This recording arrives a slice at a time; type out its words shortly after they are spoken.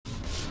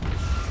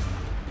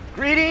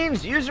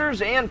Greetings,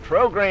 users and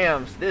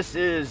programs. This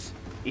is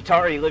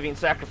Etari Living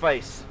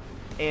Sacrifice,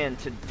 and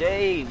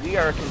today we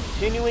are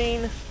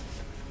continuing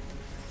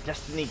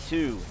Destiny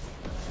 2.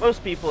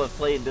 Most people have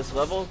played this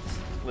level.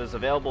 It was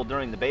available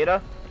during the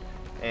beta,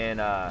 and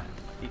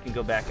you can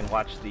go back and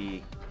watch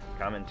the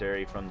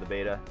commentary from the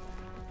beta.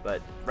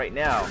 But right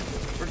now,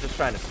 we're just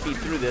trying to speed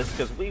through this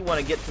because we want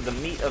to get to the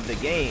meat of the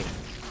game.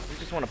 We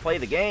just want to play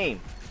the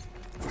game.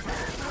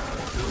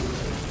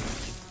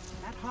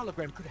 That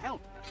hologram could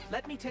help.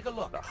 Let me take a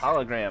look. The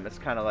hologram, it's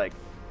kind of like,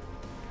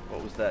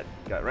 what was that?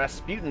 Got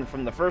Rasputin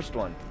from the first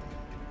one.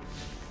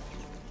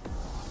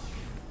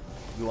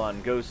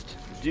 Yuan Ghost,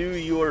 do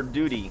your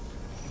duty.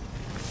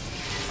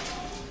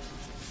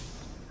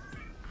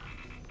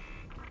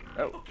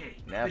 Oh, okay,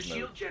 nav the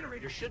shield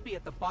generator should be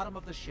at the bottom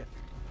of the ship.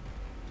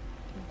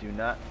 Do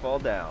not fall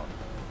down.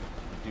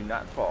 Do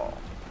not fall.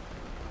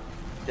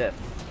 Death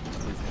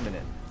is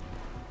imminent.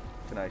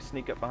 Can I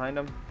sneak up behind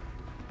him?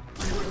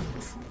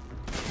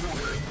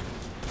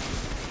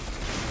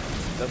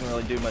 Doesn't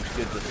really do much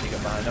good to sneak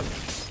up behind him.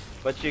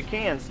 But you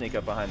can sneak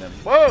up behind him.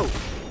 Whoa!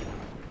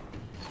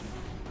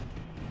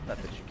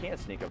 Not that you can't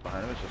sneak up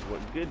behind him, it's just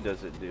what good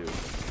does it do?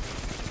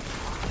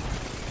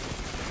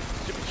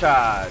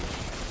 Supercharge!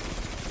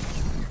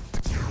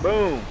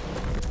 Boom!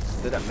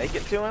 Did that make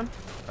it to him?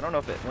 I don't know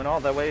if it went all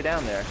the way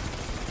down there.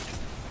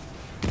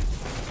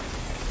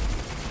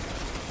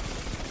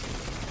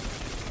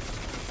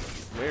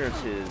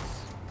 Where's his...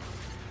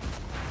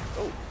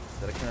 Oh,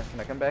 can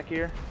I come back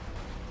here?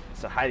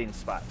 It's a hiding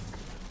spot.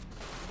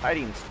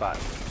 Hiding spot.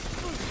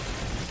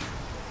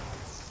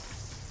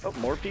 Oh,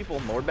 more people,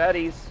 more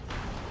baddies.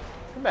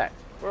 Come back.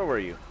 Where were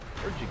you?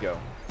 Where'd you go?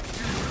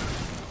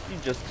 You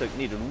just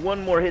needed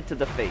one more hit to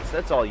the face.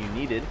 That's all you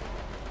needed.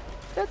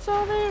 That's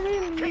all they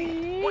really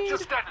need. What's your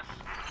status?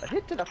 A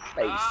hit to the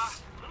face.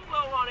 A little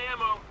low on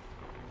ammo.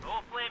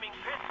 All flaming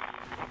pits.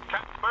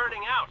 Cap's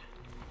burning out.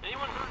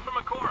 Anyone heard from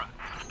Akora?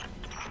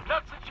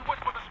 Not since you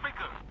went for the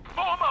speaker.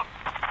 Form up!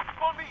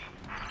 On me!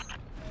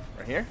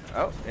 Right here?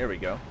 Oh, there we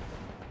go.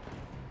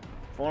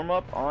 Form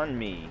up on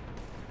me.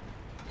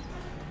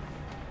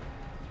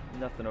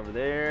 Nothing over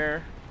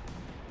there.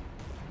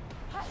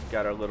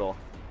 Got our little...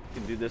 We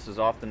can do this as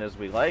often as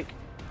we like.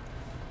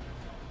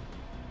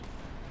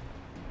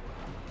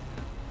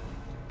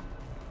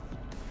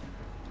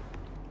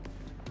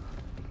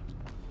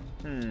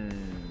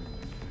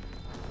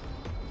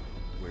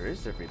 Where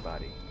is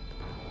everybody?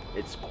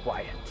 It's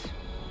quiet.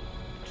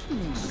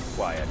 Too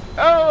quiet.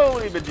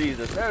 Holy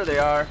bejesus, there they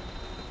are.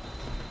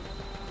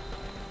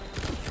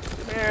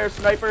 Come here,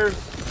 snipers.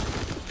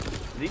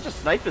 Did he just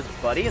snipe his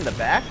buddy in the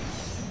back?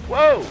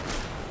 Whoa!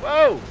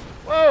 Whoa!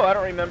 Whoa! I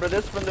don't remember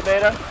this from the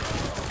beta.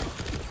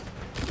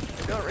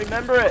 I don't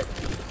remember it.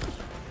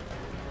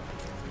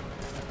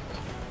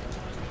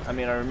 I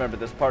mean, I remember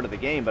this part of the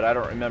game, but I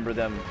don't remember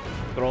them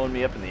throwing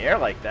me up in the air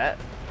like that.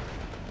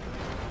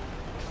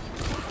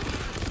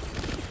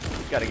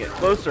 Gotta get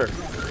closer,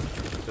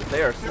 because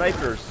they are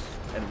snipers,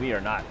 and we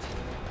are not.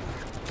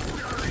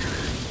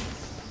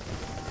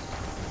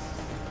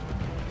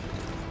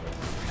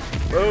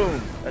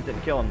 Boom! That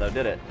didn't kill him though,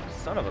 did it?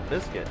 Son of a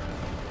biscuit.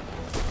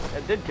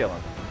 That did kill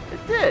him.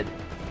 It did!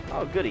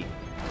 Oh, goody.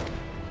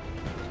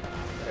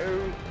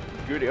 Oh,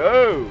 goody.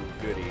 Oh,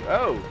 goody.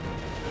 Oh!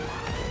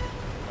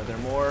 Are there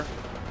more?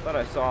 I thought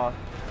I saw...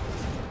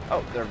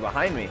 Oh, they're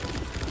behind me.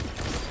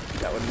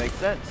 That would make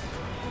sense.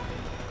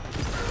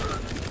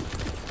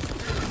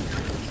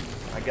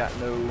 I got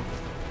no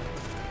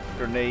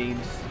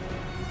grenades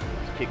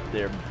to kick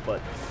their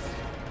butts.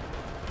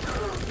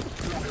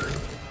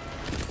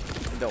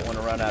 I don't want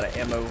to run out of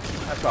ammo.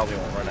 I probably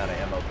won't run out of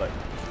ammo, but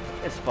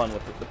it's fun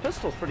with it. The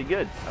pistol's pretty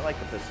good. I like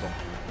the pistol.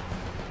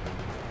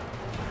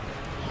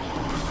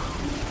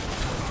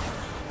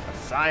 A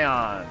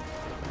Scion.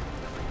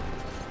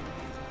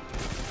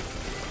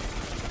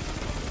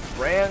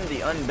 Brand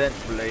the Unbent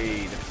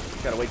Blade.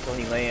 Gotta wait till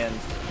he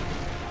lands.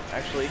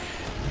 Actually,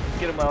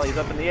 get him while he's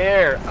up in the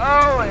air.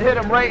 Oh, I hit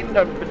him right in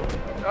the...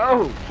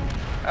 Oh!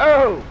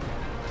 Oh!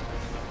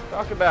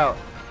 Talk about...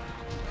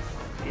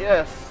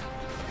 Yes.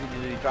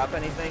 Did he drop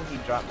anything? He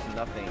drops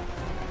nothing.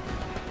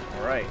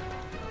 Alright.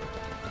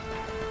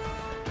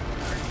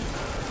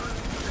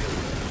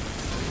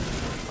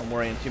 I'm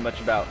worrying too much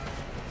about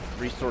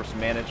resource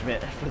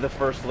management for the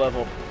first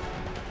level.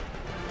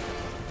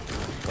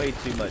 Way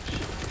too much.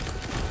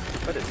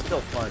 But it's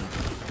still fun.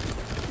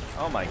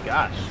 Oh my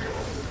gosh.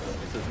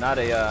 This is not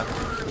a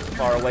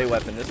far away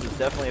weapon. This is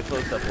definitely a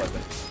close-up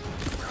weapon.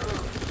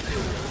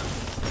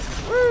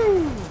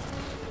 Woo!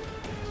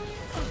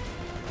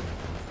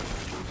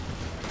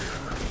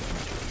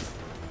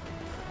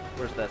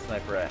 Where's that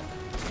sniper at?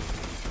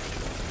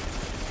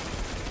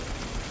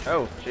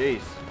 Oh,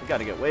 jeez. We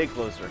gotta get way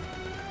closer.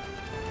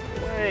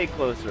 Way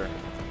closer.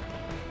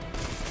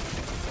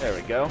 There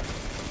we go.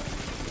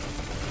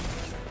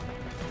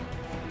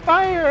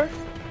 Fire!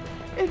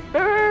 It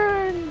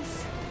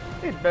burns!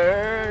 It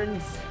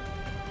burns!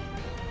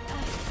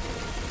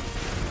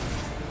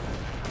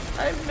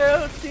 I'm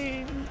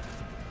melting!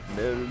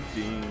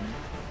 Melting!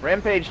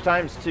 Rampage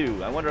times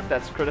 2. I wonder if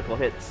that's critical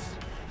hits.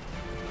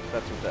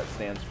 That's what that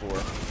stands for.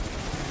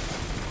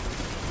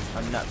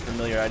 I'm not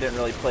familiar. I didn't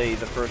really play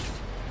the first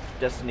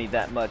Destiny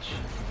that much.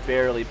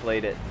 Barely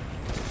played it.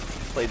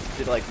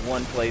 Did like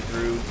one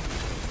playthrough,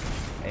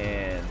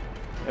 and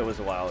it was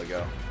a while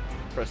ago.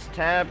 Press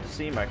tab to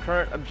see my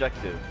current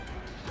objective.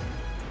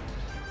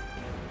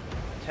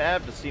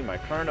 Tab to see my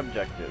current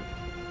objective.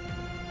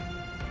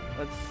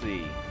 Let's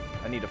see.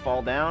 I need to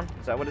fall down?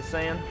 Is that what it's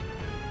saying?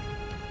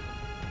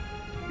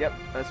 Yep,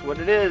 that's what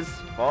it is.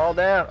 Fall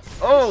down.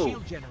 Oh!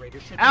 Shield generator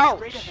should be Ouch!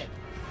 straight ahead.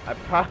 I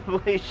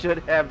probably should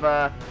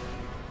have,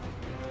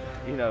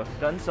 you know,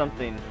 done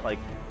something like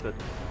to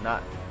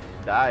not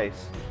die.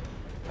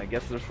 I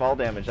guess there's fall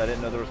damage. I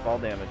didn't know there was fall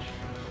damage.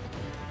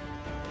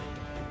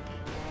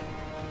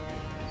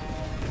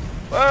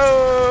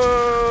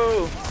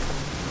 Whoa!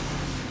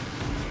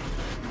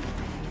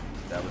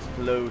 That was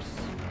close.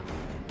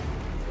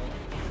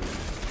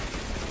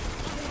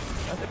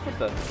 How'd they put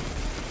the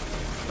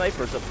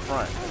snipers up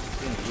front?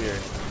 Seems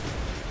weird.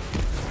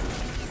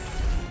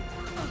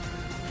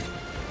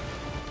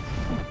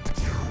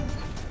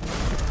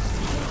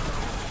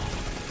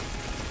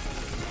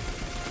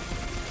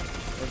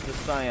 Where's the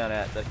Scion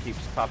at that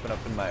keeps popping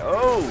up in my...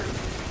 Oh!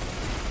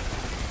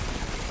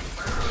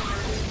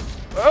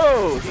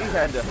 Oh! He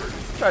had to...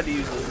 tried to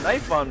use his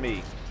knife on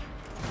me.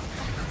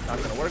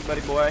 Not gonna work,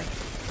 buddy boy.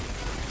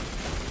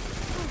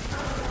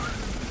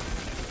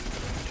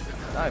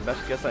 I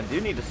guess I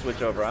do need to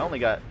switch over. I only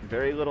got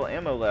very little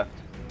ammo left.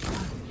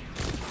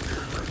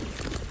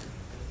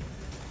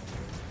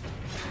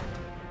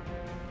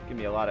 Give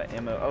me a lot of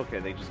ammo. Okay,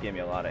 they just gave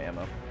me a lot of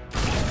ammo.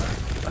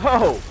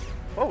 Oh!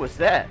 What was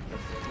that?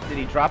 Did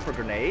he drop a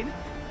grenade?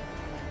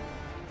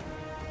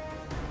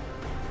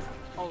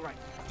 All right,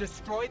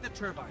 destroy the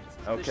turbines.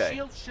 Okay. The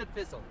shield should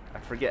fizzle. I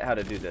forget how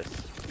to do this.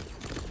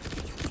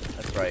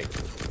 That's right.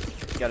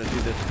 Gotta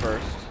do this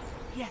first.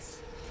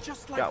 Yes,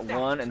 just like Got that.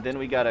 one, and then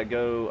we gotta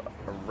go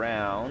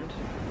around.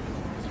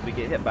 If we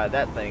get hit by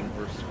that thing,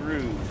 we're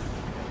screwed.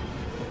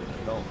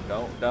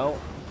 Don't.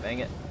 Dang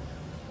it.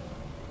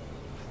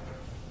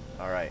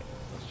 Alright,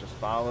 let's just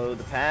follow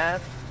the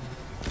path.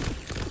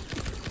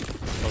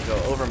 It'll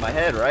go over my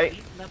head, right?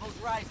 Heat levels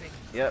rising.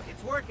 Yep.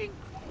 It's working.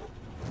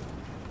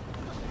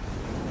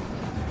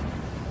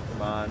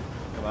 Come on,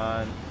 come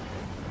on.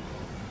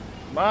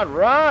 Come on,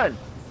 run!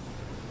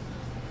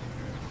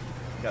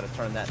 Gotta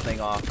turn that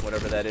thing off,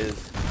 whatever that is.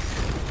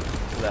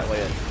 So that way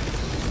it...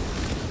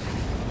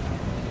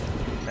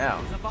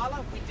 Now,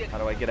 Zavala, we did it. how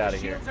do I get out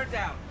of here? Shields are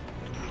down.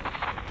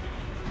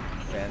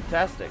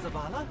 Fantastic.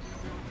 Zavala?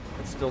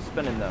 It's still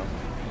spinning though.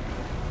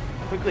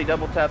 Quickly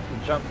double tap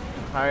to jump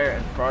higher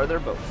and farther,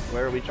 but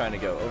where are we trying to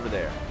go? Over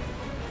there.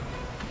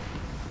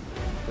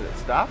 Did it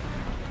stop?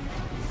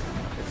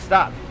 It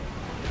stopped.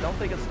 I don't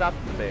think it stopped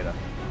in the beta.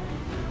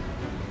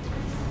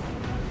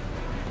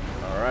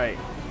 Alright.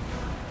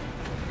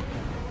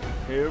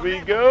 Here we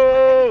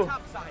go!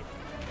 Topside.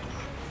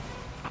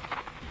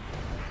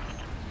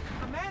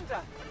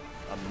 Amanda!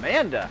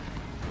 Amanda!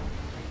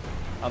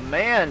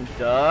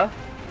 Amanda!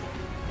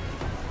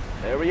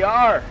 There we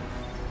are!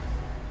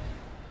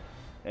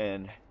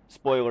 And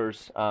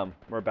spoilers,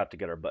 we're about to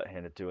get our butt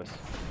handed to us.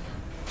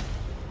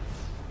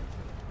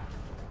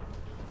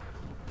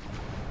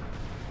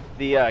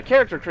 The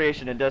character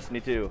creation in Destiny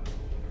 2,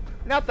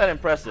 not that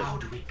impressive.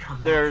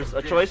 There's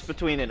a choice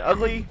between an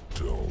ugly,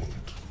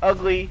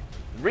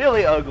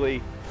 really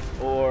ugly,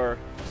 or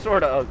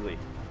sorta ugly.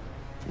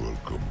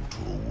 Welcome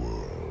to a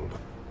world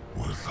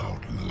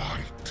without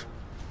light.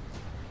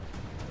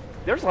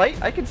 There's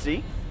light, I can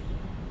see.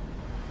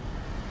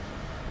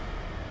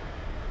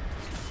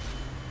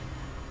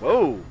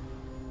 Whoa!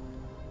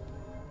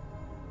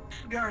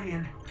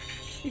 Guardian.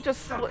 He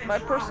just split my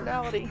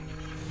personality.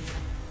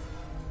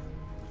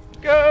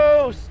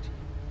 Ghost!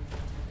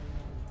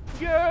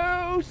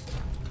 Ghost!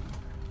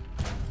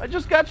 I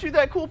just got you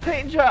that cool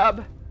paint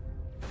job.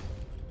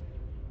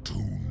 Do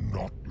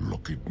not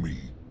look at me,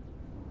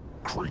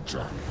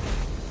 creature.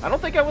 I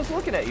don't think I was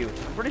looking at you.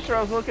 I'm pretty sure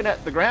I was looking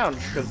at the ground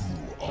because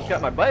I just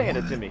got my butt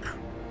handed to me.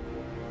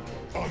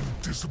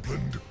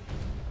 Undisciplined,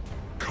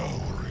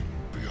 cowering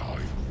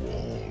behind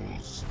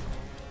walls.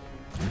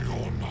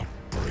 You're not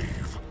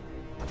brave.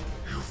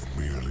 You've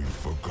merely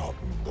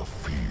forgotten the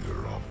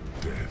fear of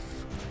death.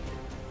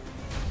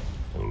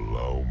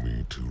 Allow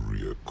me to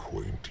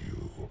reacquaint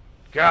you.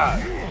 God,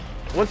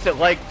 what's it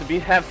like to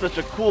have such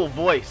a cool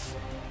voice?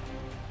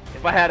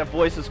 If I had a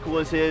voice as cool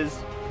as his,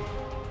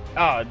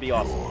 oh, it'd be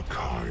awesome. Your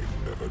kind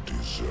never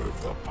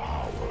deserve the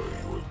power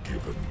you were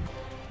given.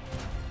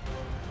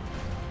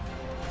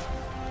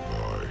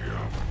 I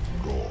am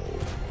Gall.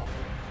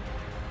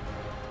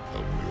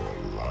 And your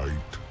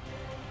light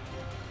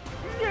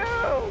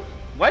No!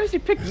 Why does he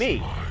pick is me?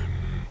 mine.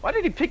 Why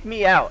did he pick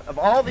me out of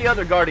all the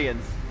other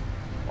Guardians?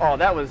 Oh,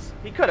 that was...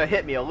 He could have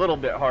hit me a little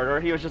bit harder.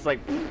 He was just like...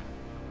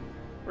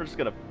 We're just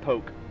gonna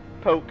poke.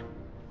 Poke.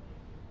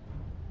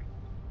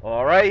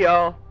 Alright,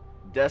 y'all.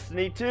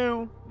 Destiny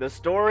 2. The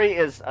story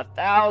is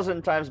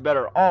 1,000 times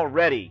better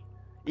already.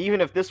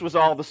 Even if this was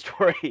all the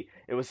story,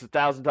 it was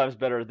 1,000 times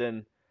better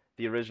than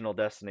the original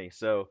Destiny.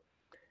 So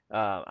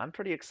I'm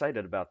pretty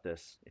excited about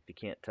this, if you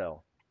can't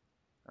tell.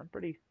 I'm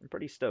pretty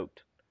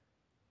stoked.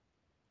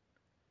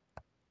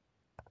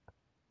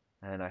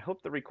 And I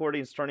hope the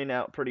recording's turning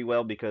out pretty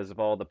well because of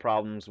all the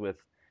problems with,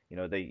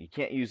 you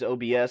can't use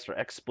OBS or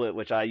XSplit,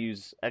 which I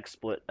use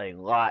XSplit a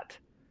lot.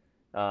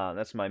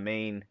 That's my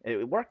main.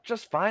 It worked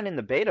just fine in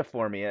the beta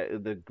for me.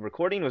 The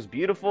recording was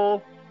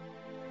beautiful,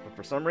 but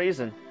for some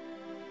reason,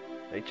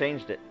 they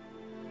changed it.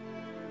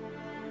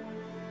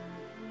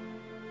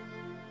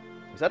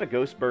 Is that a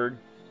ghost bird?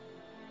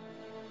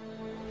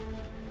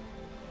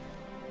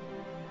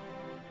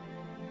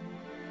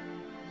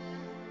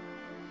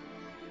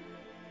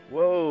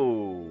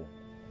 Whoa.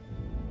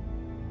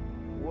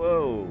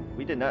 Whoa.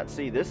 We did not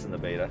see this in the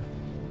beta.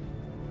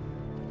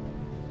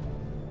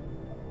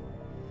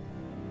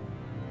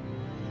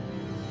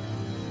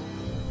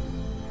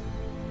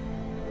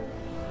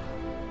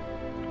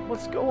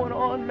 What's going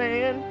on,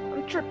 man?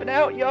 I'm tripping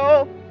out,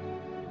 y'all.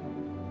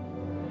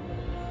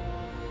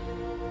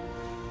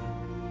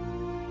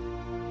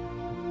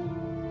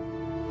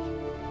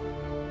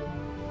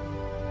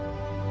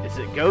 Is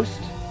it Ghost?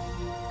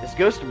 Is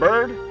Ghost a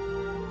bird?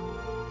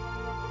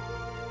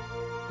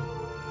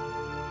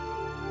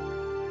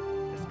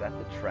 Is that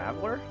the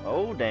Traveler?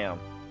 Oh,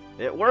 damn.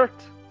 It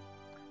worked.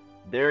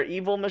 Their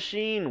evil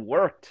machine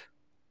worked.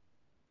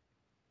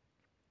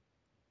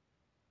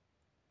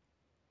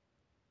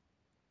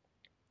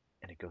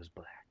 And it goes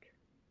black.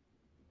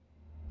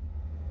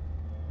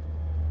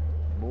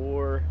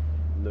 More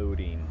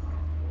loading.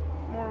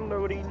 More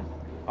loading.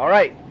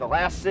 Alright, the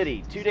last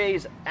city. 2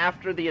 days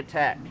after the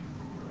attack.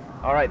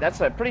 Alright,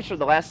 I'm pretty sure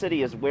the last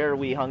city is where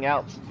we hung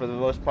out for the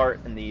most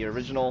part in the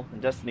original in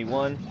Destiny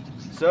 1.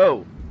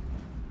 So,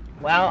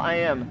 while I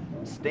am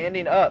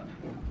standing up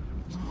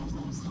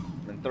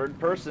in third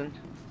person,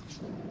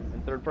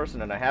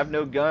 and I have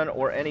no gun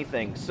or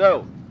anything.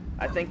 So,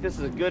 I think this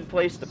is a good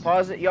place to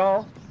pause it,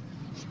 y'all.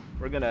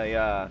 We're gonna,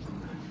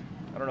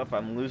 I don't know if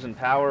I'm losing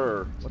power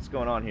or what's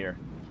going on here.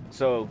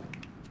 So,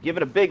 give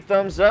it a big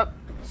thumbs up,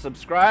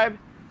 subscribe,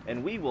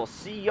 and we will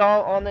see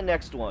y'all on the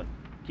next one.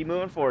 Keep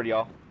moving forward,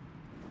 y'all.